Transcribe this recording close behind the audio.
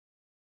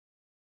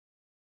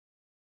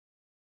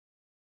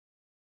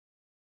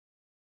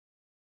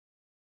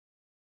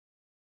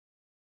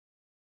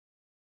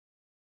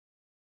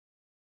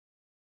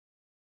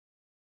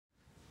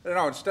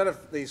Instead of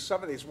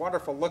some of these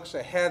wonderful looks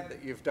ahead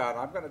that you've done,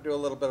 I'm going to do a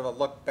little bit of a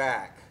look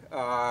back,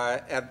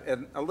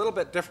 and a little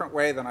bit different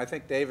way than I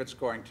think David's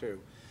going to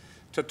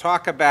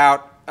talk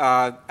about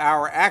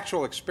our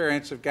actual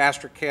experience of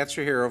gastric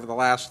cancer here over the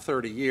last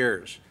 30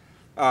 years.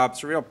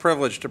 It's a real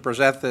privilege to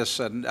present this,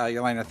 and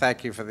Yelena,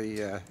 thank you for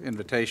the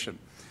invitation.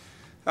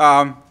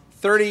 In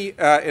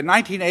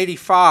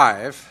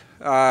 1985,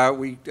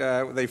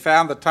 they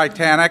found the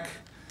Titanic.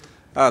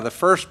 The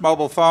first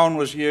mobile phone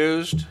was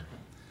used.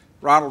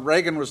 Ronald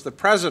Reagan was the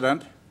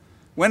president.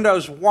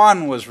 Windows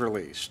 1 was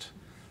released.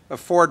 A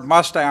Ford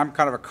Mustang, I'm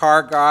kind of a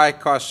car guy,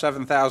 cost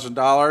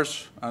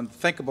 $7,000,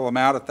 unthinkable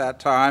amount at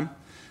that time.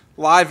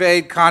 Live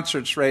Aid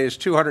concerts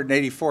raised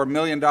 $284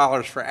 million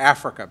for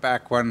Africa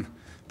back when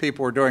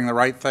people were doing the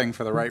right thing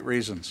for the right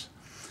reasons.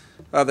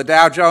 The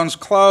Dow Jones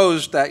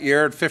closed that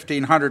year at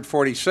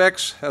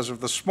 1,546. As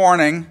of this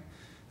morning,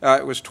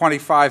 it was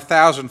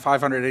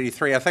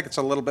 25,583. I think it's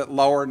a little bit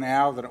lower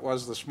now than it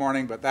was this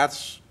morning, but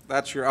that's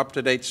your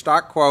up-to-date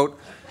stock quote.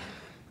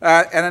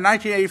 And in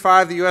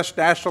 1985, the U.S.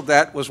 national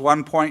debt was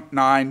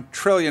 $1.9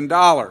 trillion,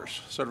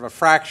 sort of a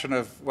fraction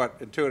of what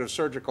Intuitive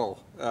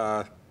Surgical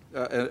has.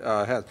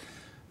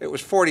 It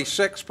was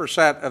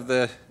 46% of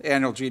the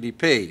annual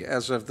GDP.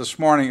 As of this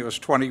morning, it was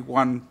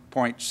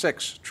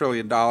 $21.6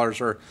 trillion,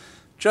 or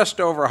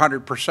just over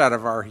 100%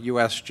 of our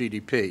U.S.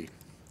 GDP.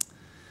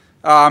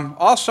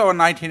 Also in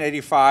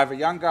 1985, a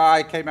young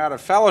guy came out of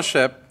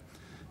fellowship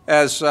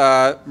as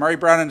Murray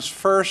Brennan's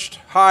first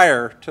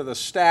hire to the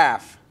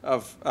staff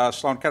of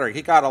Sloan Kettering.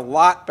 He got a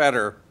lot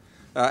better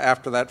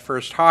after that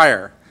first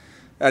hire.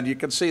 And you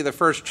can see the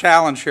first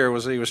challenge here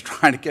was he was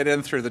trying to get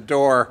in through the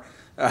door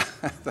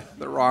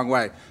the wrong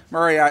way.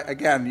 Murray,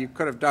 again, you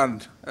could have done,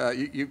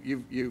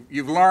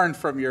 you've learned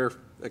from your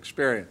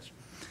experience.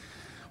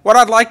 What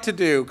I'd like to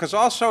do, because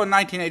also in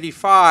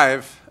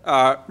 1985,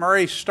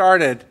 Murray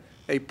started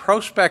a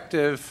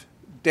prospective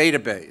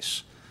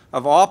database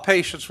of all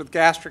patients with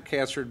gastric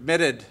cancer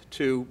admitted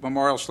to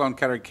Memorial Sloan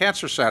Kettering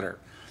Cancer Center.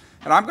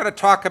 And I'm going to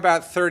talk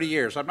about 30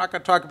 years. I'm not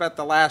going to talk about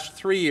the last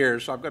 3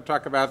 years. I'm going to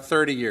talk about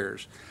 30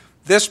 years.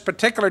 This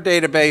particular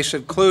database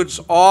includes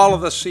all of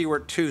the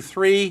Siewert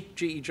 2-3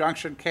 GE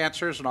junction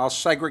cancers, and I'll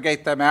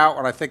segregate them out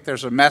when I think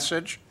there's a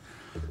message.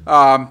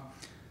 There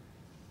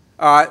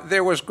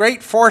was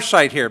great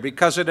foresight here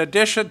because in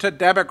addition to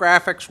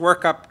demographics,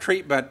 workup,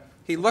 treatment,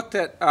 he looked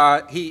at,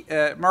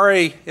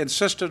 Murray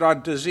insisted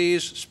on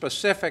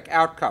disease-specific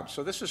outcomes.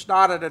 So this is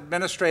not an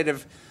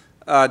administrative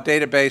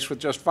database with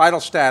just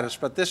vital status,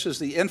 but this is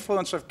the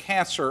influence of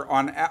cancer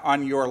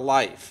on your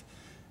life.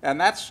 And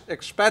that's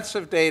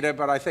expensive data,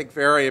 but I think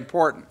very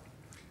important.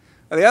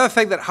 The other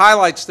thing that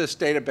highlights this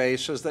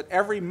database is that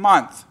every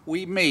month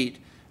we meet,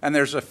 and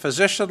there's a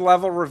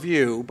physician-level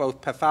review,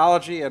 both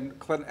pathology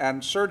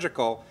and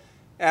surgical,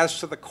 as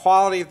to the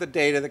quality of the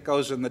data that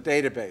goes in the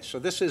database. So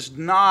this is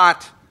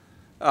not,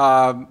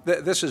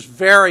 this is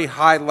very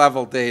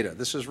high-level data.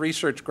 This is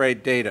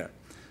research-grade data,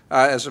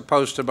 as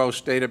opposed to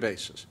most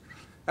databases.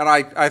 And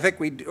I think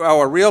we owe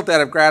a real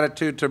debt of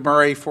gratitude to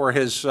Murray for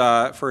his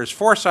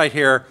foresight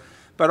here,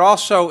 but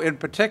also in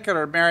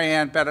particular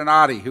Marianne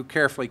Beninati, who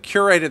carefully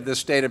curated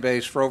this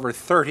database for over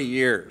 30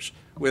 years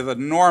with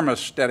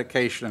enormous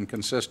dedication and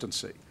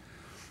consistency.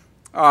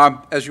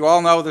 As you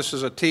all know, this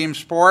is a team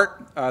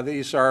sport.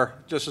 These are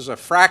just as a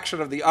fraction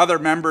of the other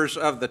members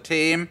of the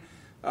team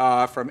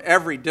from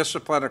every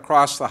discipline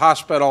across the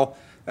hospital,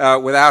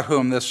 without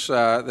whom this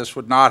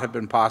would not have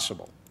been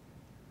possible.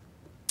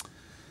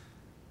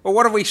 Well,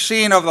 what have we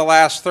seen over the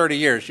last 30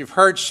 years? You've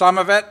heard some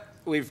of it.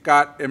 We've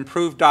got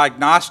improved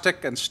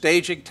diagnostic and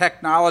staging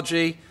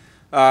technology.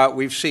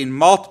 We've seen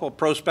multiple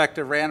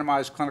prospective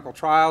randomized clinical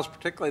trials,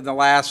 particularly in the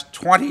last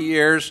 20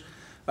 years,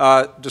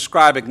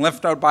 describing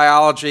lymph node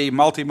biology,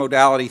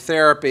 multimodality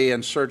therapy,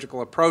 and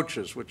surgical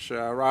approaches, which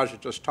Raja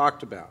just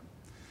talked about.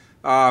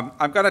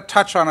 I'm going to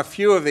touch on a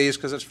few of these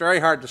because it's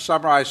very hard to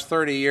summarize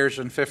 30 years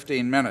in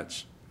 15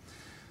 minutes.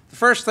 The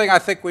first thing I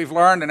think we've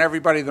learned, and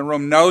everybody in the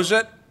room knows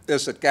it,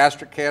 is that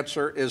gastric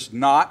cancer is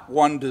not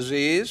one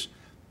disease.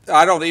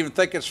 I don't even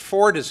think it's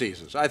 4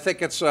 diseases. I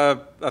think it's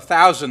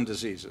 1,000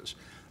 diseases.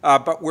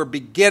 But we're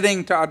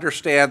beginning to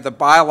understand the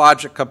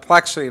biologic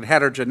complexity and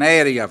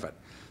heterogeneity of it.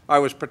 I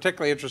was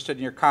particularly interested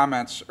in your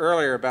comments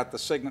earlier about the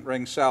signet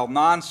ring cell,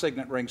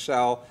 non-signet ring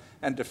cell,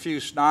 and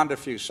diffuse,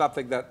 non-diffuse,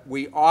 something that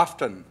we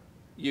often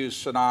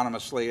use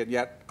synonymously, and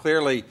yet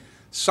clearly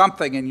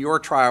something in your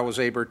trial was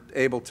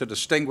able to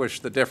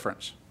distinguish the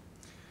difference.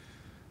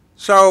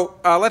 So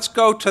let's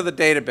go to the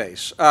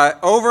database.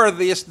 Over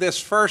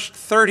this first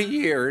 30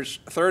 years,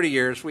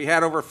 we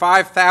had over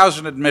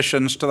 5,000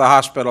 admissions to the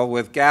hospital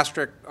with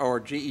gastric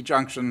or GE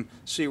junction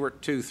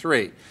Siewert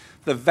 2-3,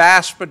 the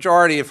vast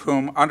majority of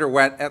whom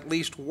underwent at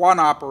least one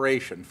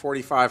operation,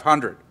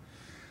 4,500.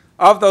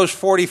 Of those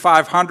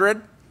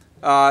 4,500,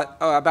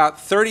 about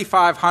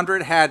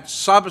 3,500 had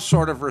some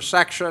sort of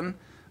resection.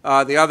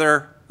 The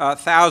other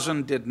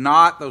 1,000 did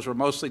not. Those were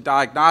mostly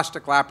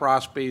diagnostic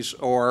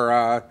laparoscopies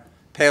or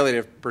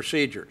palliative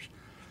procedures.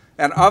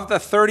 And of the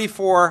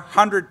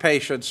 3,400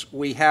 patients,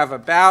 we have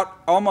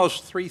about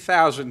almost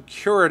 3,000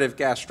 curative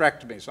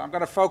gastrectomies. So I'm going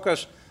to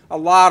focus a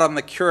lot on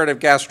the curative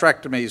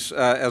gastrectomies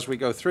as we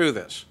go through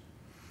this.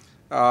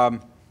 The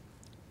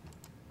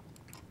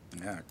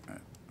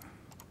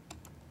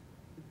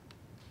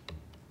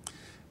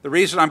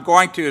reason I'm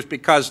going to is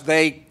because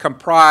they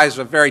comprise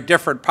a very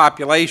different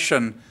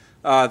population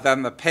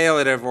than the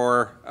palliative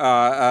or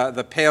R1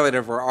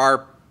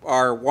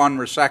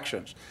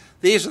 resections.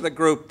 These are the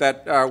group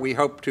that we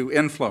hope to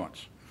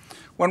influence.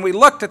 When we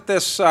looked at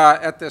this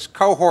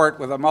cohort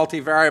with a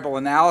multivariable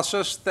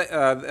analysis,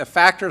 the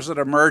factors that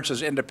emerged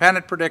as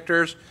independent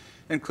predictors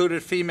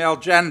included female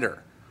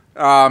gender.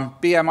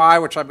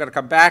 BMI, which I'm going to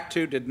come back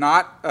to, did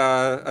not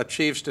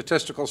achieve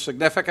statistical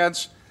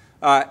significance.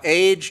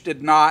 Age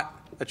did not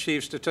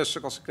achieve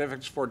statistical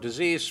significance for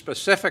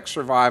disease-specific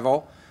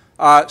survival.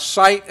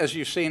 Site, as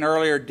you've seen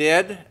earlier,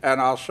 did,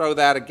 and I'll show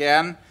that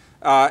again.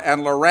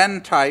 And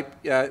Loren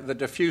type, the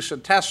diffuse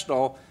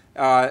intestinal,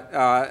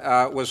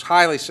 was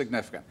highly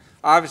significant.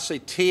 Obviously,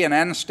 T and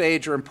N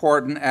stage are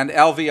important, and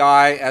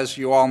LVI, as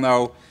you all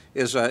know,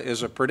 is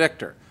a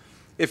predictor.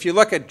 If you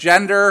look at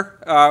gender,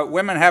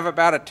 women have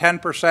about a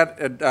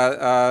 10%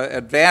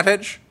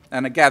 advantage.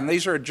 And again,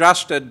 these are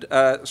adjusted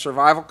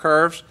survival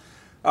curves.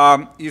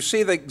 You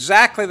see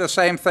exactly the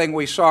same thing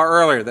we saw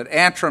earlier, that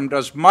Antrim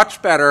does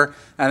much better,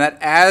 and that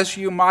as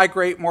you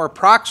migrate more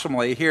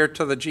proximally here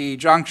to the GE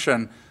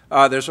junction,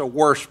 there's a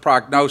worse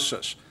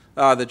prognosis.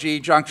 The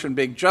GE junction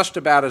being just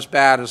about as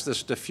bad as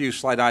this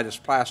diffuse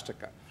liditis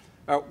plastica.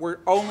 We're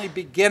only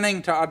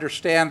beginning to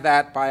understand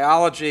that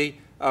biology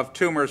of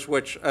tumors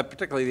which,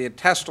 particularly the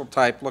intestinal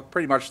type, look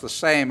pretty much the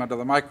same under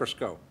the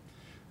microscope.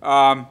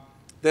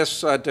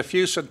 This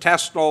diffuse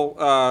intestinal,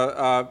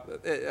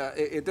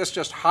 this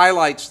just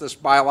highlights this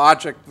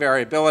biologic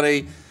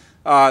variability.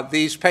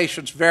 These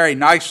patients very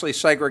nicely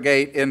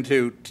segregate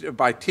into,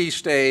 by T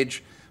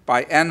stage,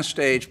 by N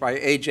stage, by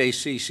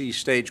AJCC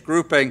stage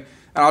grouping.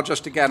 And I'll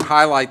just again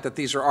highlight that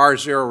these are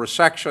R0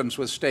 resections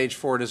with stage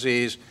 4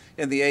 disease.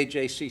 In the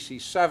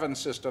AJCC7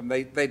 system,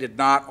 they did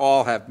not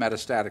all have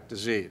metastatic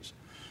disease.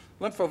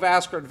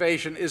 Lymphovascular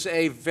invasion is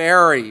a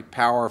very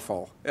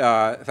powerful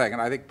thing,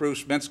 and I think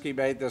Bruce Minsky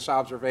made this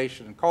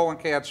observation in colon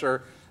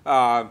cancer,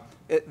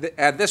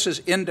 and this is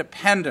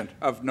independent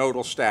of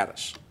nodal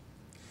status.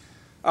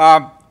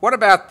 What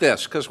about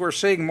this? Because we're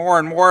seeing more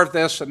and more of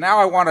this, and now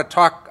I want to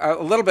talk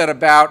a little bit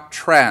about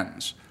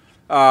trends.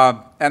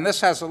 And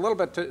this has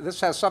this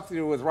has something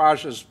to do with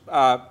Raj's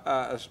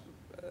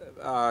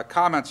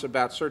comments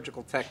about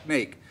surgical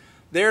technique.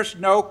 There's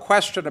no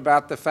question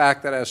about the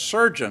fact that as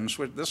surgeons,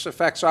 this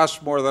affects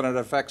us more than it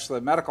affects the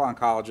medical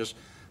oncologists,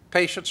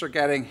 patients are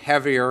getting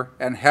heavier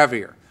and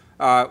heavier.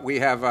 We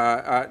have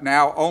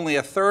now only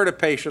a third of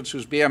patients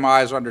whose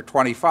BMI is under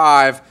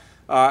 25,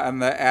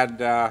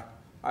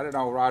 I don't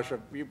know, Raj,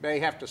 you may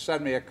have to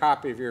send me a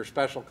copy of your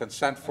special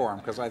consent form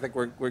because I think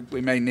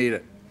we may need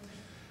it.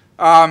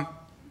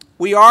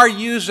 We are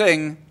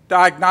using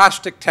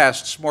diagnostic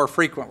tests more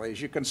frequently.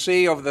 As you can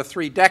see, over the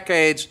 3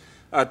 decades,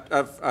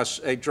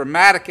 a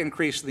dramatic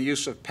increase in the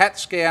use of PET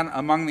scan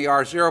among the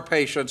R0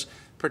 patients,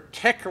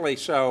 particularly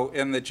so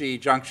in the GE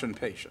junction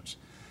patients.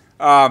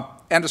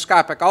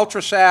 Endoscopic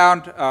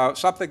ultrasound,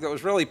 something that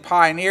was really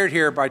pioneered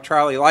here by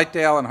Charlie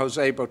Lightdale and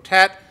Jose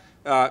Botet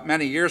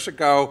many years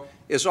ago,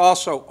 is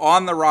also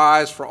on the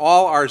rise for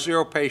all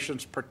R0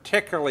 patients,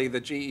 particularly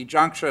the GE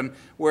junction,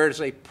 where it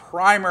is a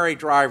primary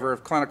driver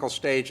of clinical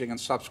staging and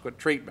subsequent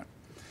treatment.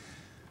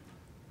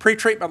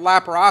 Pretreatment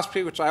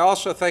laparoscopy, which I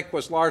also think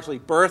was largely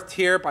birthed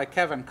here by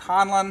Kevin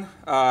Conlon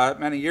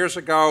many years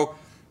ago,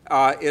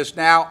 is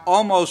now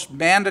almost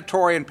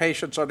mandatory in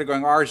patients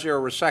undergoing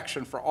R0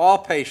 resection for all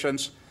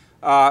patients,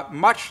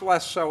 much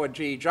less so in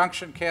GE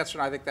junction cancer,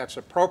 and I think that's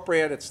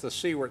appropriate. It's the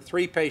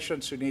CWRT3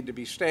 patients who need to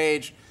be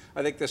staged.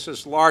 I think this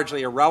is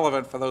largely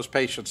irrelevant for those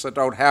patients that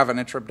don't have an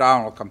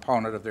intra-abdominal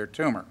component of their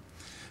tumor.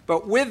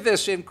 But with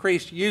this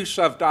increased use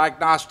of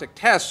diagnostic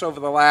tests over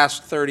the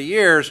last 30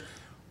 years,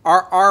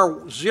 our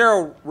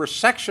R0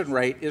 resection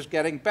rate is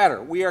getting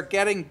better. We are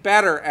getting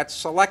better at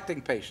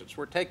selecting patients.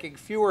 We're taking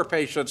fewer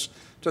patients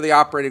to the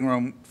operating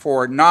room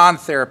for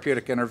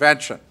non-therapeutic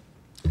intervention.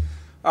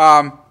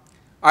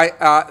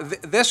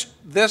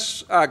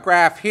 This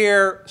graph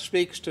here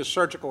speaks to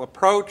surgical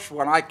approach.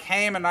 When I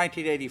came in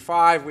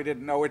 1985, we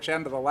didn't know which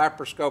end of the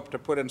laparoscope to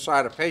put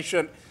inside a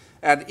patient,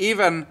 and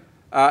even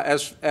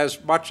as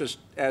much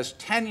as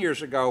 10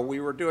 years ago, we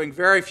were doing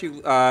very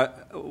few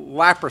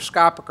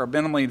laparoscopic or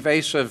minimally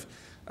invasive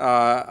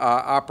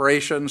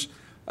operations.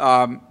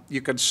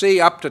 You can see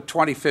up to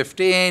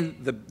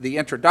 2015, the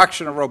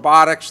introduction of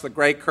robotics, the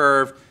gray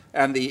curve,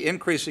 and the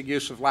increasing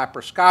use of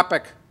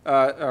laparoscopic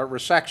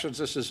resections.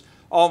 This is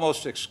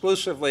almost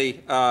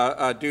exclusively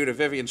due to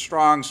Vivian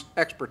Strong's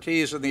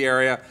expertise in the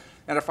area.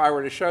 And if I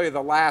were to show you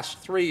the last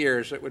 3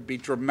 years, it would be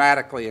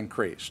dramatically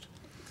increased.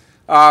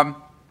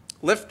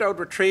 Lymph node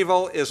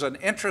retrieval is an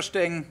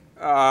interesting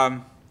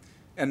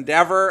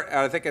endeavor.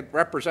 I think it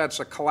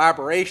represents a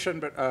collaboration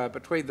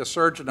between the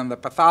surgeon and the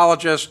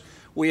pathologist.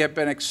 We have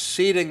been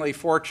exceedingly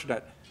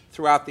fortunate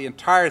throughout the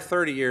entire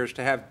 30 years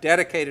to have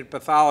dedicated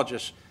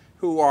pathologists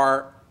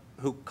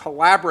who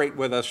collaborate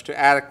with us to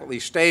adequately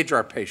stage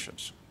our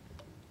patients.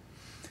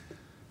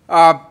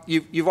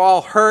 You've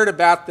all heard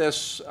about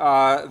this,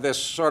 this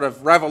sort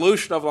of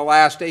revolution over the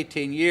last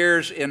 18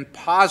 years in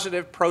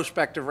positive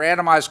prospective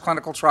randomized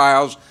clinical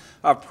trials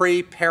of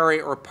pre,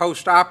 peri, or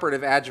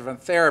post-operative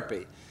adjuvant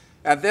therapy.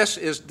 And this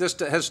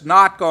has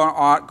not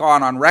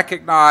gone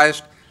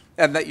unrecognized,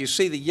 and that you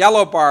see the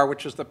yellow bar,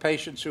 which is the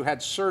patients who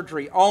had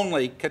surgery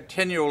only,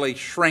 continually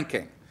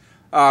shrinking.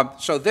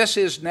 So this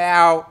is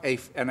now a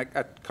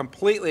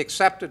completely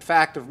accepted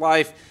fact of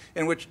life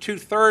in which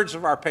 2/3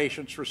 of our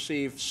patients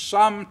receive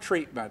some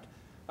treatment,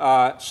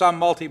 some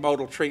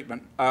multimodal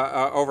treatment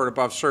over and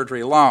above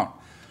surgery alone.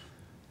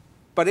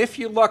 But if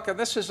you look, and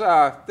this is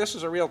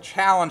a real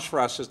challenge for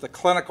us, is the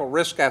clinical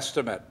risk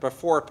estimate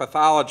before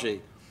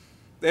pathology.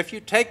 If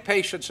you take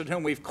patients in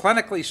whom we've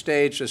clinically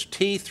staged as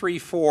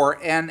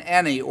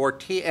T34N or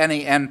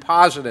TNEN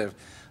positive,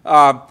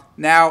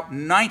 now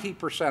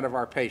 90% of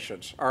our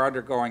patients are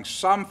undergoing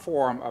some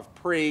form of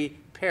pre,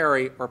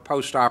 peri, or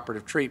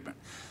post-operative treatment.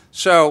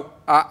 So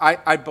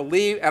I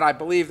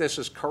believe this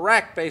is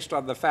correct based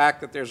on the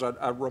fact that there's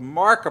a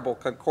remarkable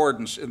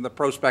concordance in the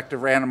prospective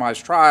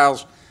randomized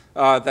trials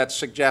that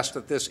suggest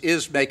that this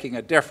is making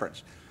a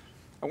difference.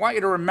 I want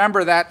you to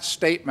remember that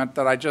statement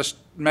that I just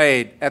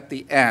made at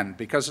the end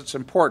because it's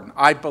important.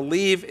 I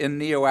believe in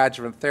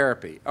neoadjuvant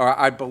therapy. Or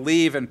I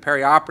believe in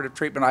perioperative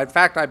treatment. In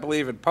fact, I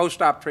believe in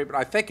post-op treatment.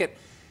 I think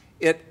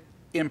it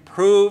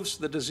improves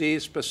the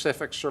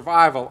disease-specific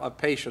survival of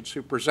patients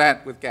who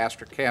present with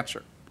gastric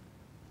cancer.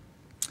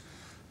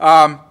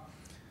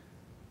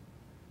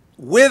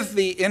 With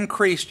the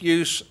increased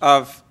use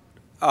of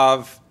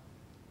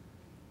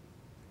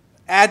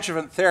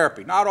adjuvant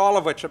therapy, not all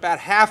of which, about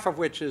half of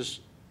which is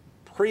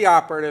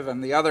preoperative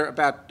and the other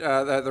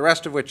the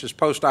rest of which is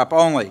post-op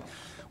only.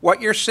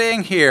 What you're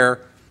seeing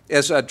here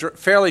is a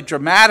fairly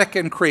dramatic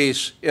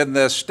increase in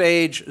the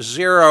stage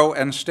 0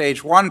 and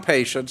stage 1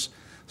 patients.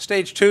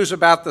 Stage 2 is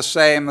about the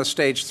same. The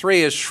stage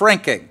 3 is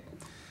shrinking.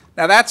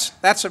 Now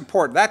that's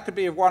important. That could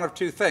be one of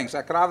two things.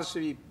 That could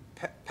obviously be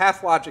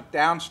pathologic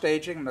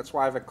downstaging, and that's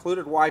why I've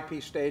included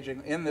YP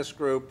staging in this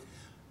group,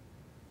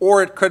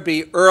 or it could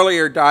be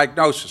earlier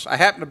diagnosis. I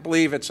happen to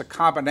believe it's a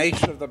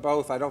combination of the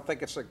both. I don't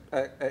think it's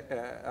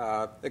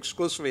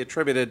exclusively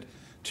attributed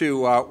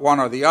to one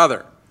or the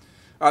other.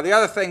 The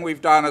other thing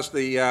we've done is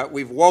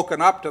we've woken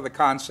up to the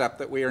concept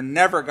that we are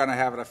never going to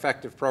have an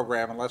effective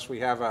program unless we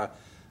have a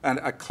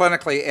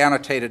clinically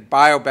annotated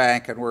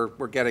biobank, and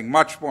we're getting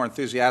much more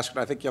enthusiastic.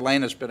 I think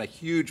Yelena's been a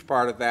huge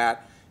part of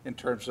that in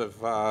terms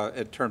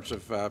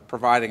of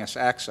providing us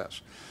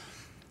access.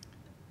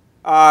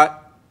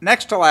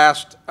 Next to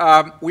last,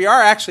 we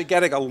are actually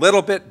getting a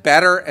little bit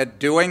better at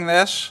doing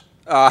this.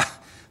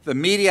 The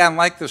median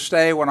length of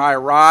stay when I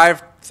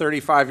arrived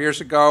 35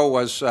 years ago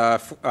was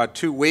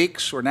 2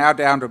 weeks. We're now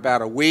down to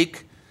about a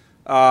week.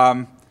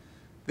 The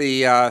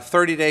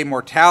 30-day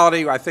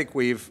mortality, I think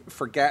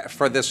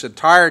for this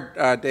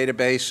entire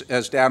database,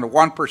 is down to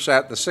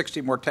 1%. The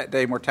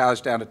 60-day mortality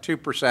is down to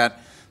 2%.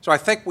 So I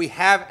think we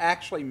have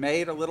actually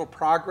made a little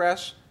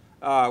progress,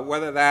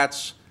 whether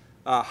that's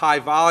high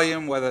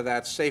volume, whether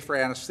that's safer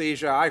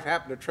anesthesia. I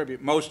happen to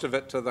attribute most of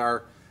it to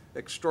our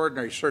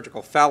extraordinary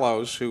surgical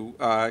fellows who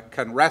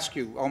can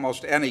rescue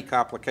almost any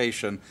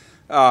complication.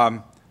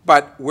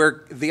 But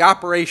the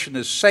operation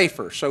is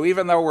safer. So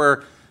even though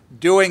we're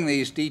doing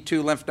these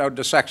D2 lymph node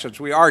dissections,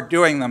 we are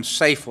doing them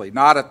safely,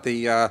 not at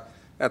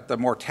the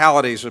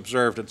mortalities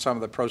observed in some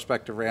of the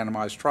prospective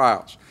randomized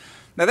trials.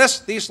 Now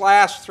these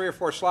last 3 or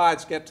 4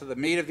 slides get to the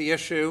meat of the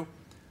issue.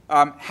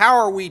 How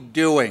are we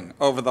doing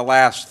over the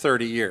last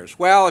 30 years?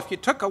 Well, if you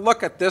took a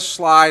look at this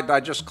slide, I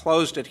just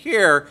closed it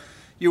here,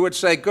 you would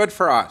say good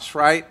for us,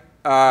 right?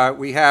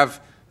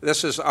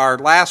 This is our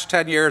last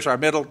 10 years, our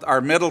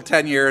middle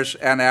 10 years,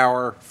 and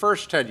our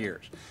first 10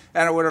 years.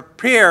 And it would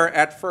appear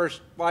at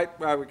first like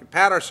we can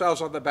pat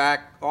ourselves on the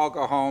back, all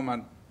go home,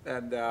 and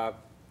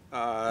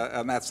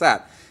that's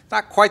that. It's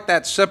not quite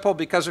that simple,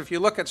 because if you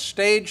look at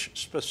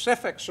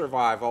stage-specific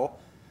survival,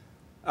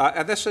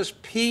 and this is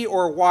P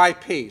or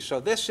YP, so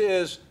this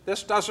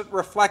doesn't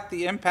reflect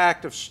the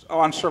impact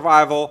on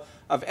survival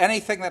of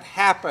anything that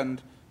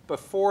happened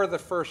before the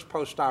first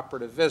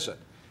postoperative visit.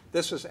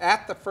 This is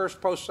at the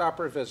first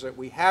postoperative visit.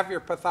 We have your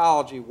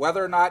pathology,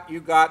 whether or not you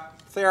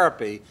got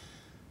therapy.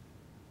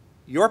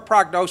 Your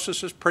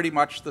prognosis is pretty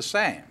much the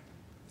same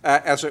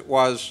as it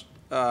was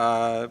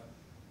 10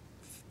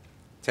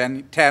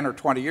 or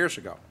 20 years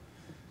ago.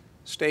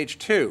 Stage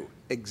 2,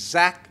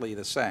 exactly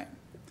the same.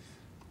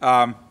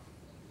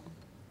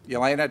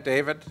 Yelena,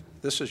 David,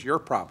 this is your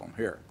problem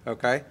here,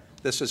 okay?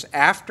 This is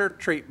after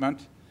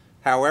treatment.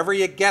 However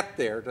you get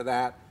there to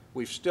that,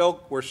 we're still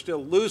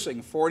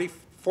losing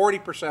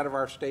 40% of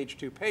our stage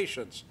 2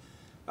 patients,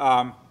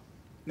 no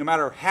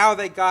matter how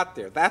they got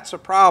there. That's a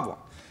problem.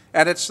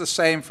 And it's the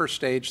same for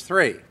stage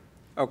 3,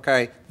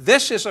 okay?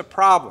 This is a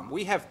problem.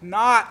 We have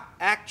not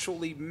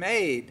actually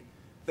made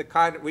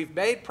we've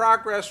made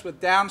progress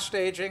with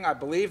downstaging. I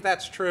believe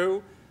that's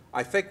true.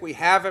 I think we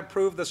have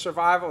improved the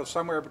survival of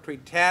somewhere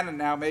between 10 and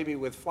now maybe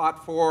with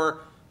FLOT4,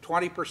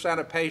 20%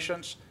 of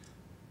patients.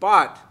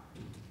 But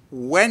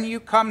when you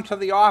come to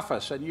the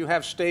office and you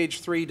have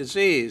stage 3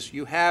 disease,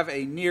 you have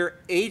a near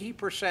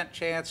 80%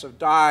 chance of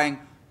dying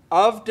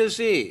of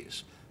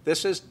disease.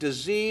 This is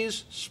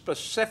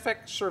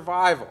disease-specific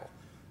survival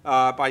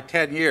by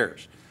 10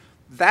 years.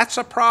 That's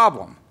a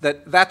problem.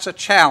 That's a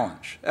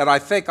challenge. And I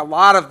think a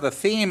lot of the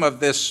theme of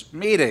this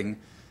meeting,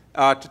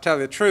 to tell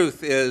you the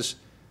truth, is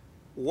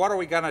what are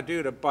we going to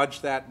do to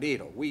budge that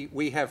needle?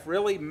 We have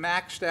really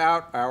maxed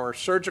out our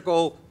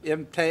surgical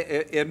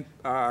impact,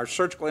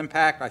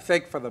 I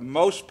think, for the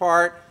most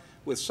part,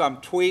 with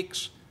some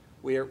tweaks.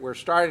 We're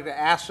starting to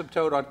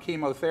asymptote on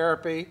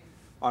chemotherapy,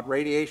 on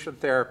radiation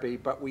therapy,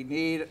 but we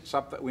need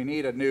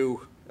a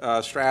new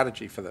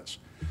strategy for this.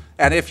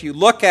 And if you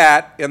look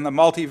at, in the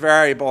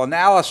multivariable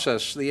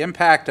analysis, the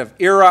impact of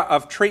era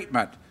of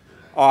treatment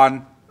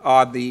on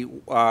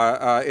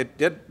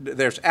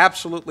there's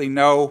absolutely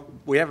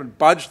we haven't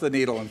budged the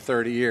needle in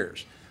 30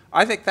 years.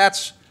 I think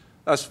that's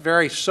a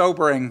very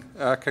sobering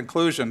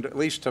conclusion, at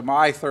least to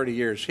my 30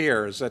 years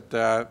here, is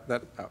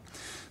that,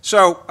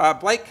 So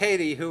Blake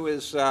Cady, who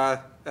is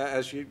about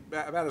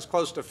as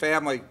close to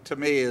family to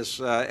me as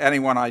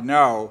anyone I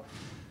know,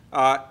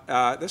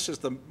 this is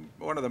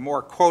one of the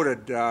more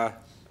quoted,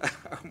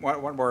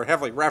 one more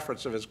heavily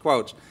referenced of his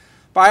quotes.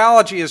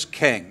 Biology is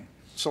king.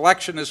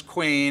 Selection is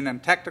queen,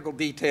 and technical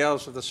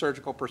details of the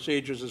surgical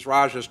procedures, as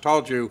Raj has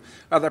told you,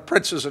 are the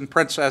princes and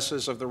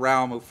princesses of the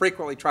realm who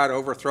frequently try to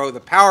overthrow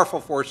the powerful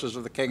forces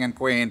of the king and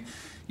queen,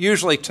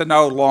 usually to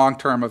no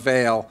long-term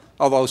avail,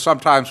 although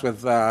sometimes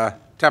with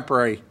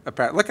temporary.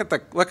 Look at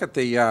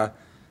the.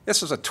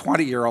 This is a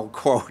 20-year-old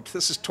quote.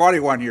 This is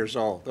 21 years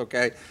old.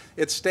 Okay,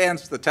 it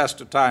stands the test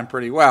of time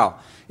pretty well.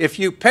 If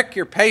you pick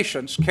your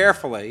patients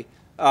carefully,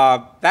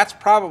 that's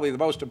probably the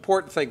most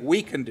important thing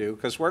we can do,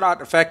 because we're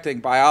not affecting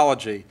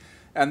biology,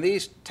 and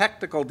these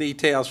technical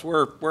details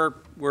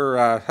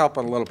we're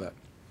helping a little bit.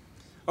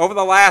 Over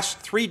the last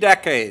 3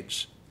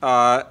 decades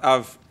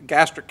of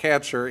gastric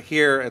cancer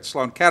here at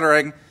Sloan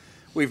Kettering,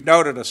 we've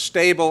noted a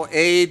stable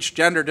age,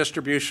 gender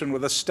distribution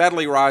with a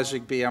steadily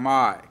rising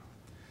BMI.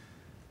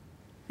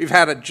 We've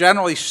had a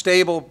generally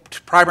stable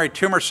primary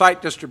tumor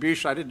site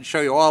distribution. I didn't show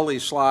you all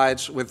these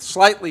slides, with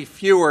slightly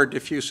fewer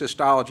diffuse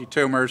histology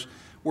tumors.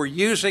 We're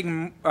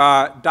using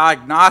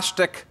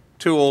diagnostic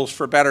tools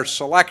for better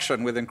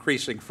selection with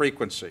increasing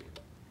frequency.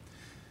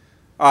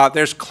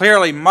 There's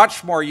clearly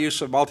much more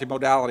use of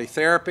multimodality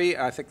therapy.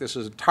 I think this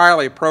is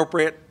entirely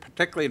appropriate,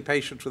 particularly in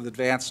patients with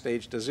advanced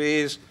stage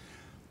disease.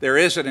 There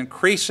is an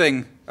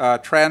increasing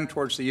trend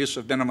towards the use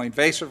of minimally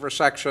invasive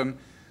resection,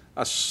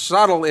 a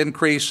subtle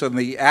increase in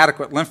the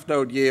adequate lymph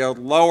node yield,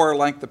 lower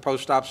length of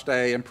post-op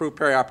stay, improved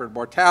perioperative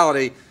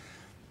mortality,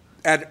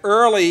 at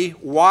early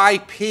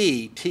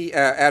YP,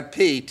 at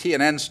P, T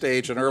and N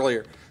stage and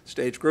earlier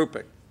stage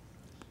grouping.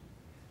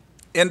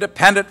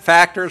 Independent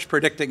factors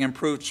predicting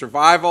improved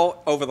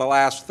survival over the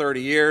last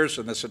 30 years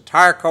in this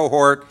entire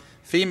cohort: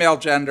 female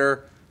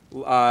gender,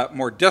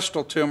 more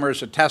distal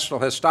tumors, intestinal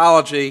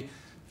histology,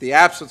 the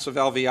absence of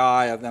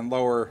LVI, and then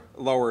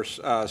lower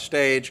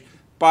stage.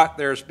 But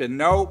there's been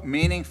no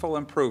meaningful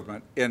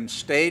improvement in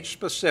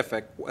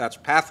stage-specific, that's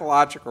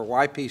pathologic or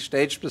YP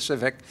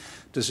stage-specific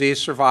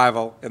disease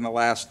survival in the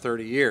last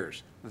 30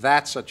 years.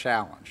 That's a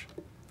challenge.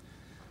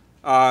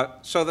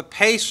 So the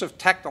pace of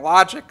technical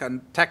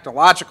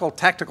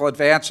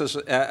advances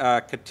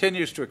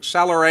continues to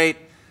accelerate,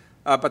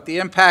 but the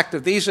impact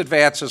of these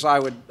advances, I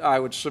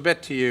would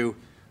submit to you,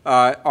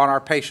 on our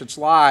patients'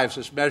 lives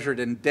is measured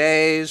in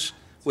days,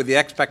 with the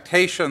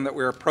expectation that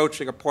we're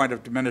approaching a point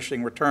of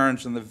diminishing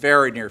returns in the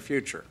very near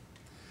future.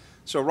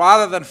 So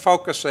rather than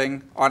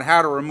focusing on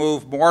how to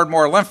remove more and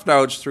more lymph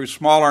nodes through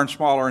smaller and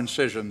smaller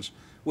incisions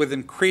with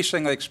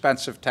increasingly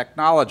expensive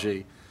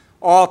technology,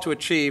 all to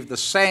achieve the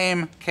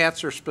same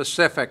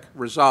cancer-specific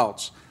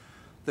results,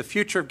 the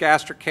future of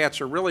gastric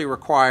cancer really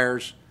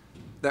requires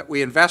that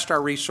we invest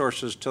our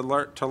resources to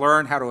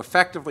learn how to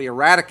effectively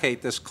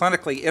eradicate this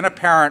clinically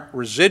inapparent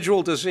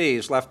residual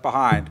disease left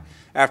behind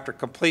after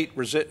complete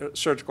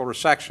surgical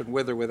resection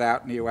with or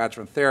without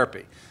neoadjuvant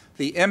therapy.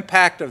 The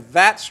impact of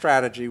that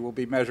strategy will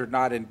be measured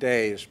not in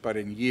days, but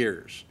in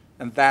years,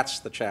 and that's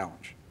the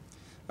challenge.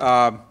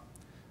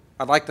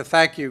 I'd like to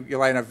thank you,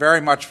 Elena,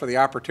 very much for the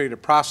opportunity to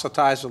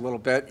proselytize a little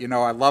bit. You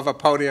know, I love a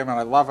podium and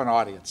I love an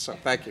audience, so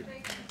thank you.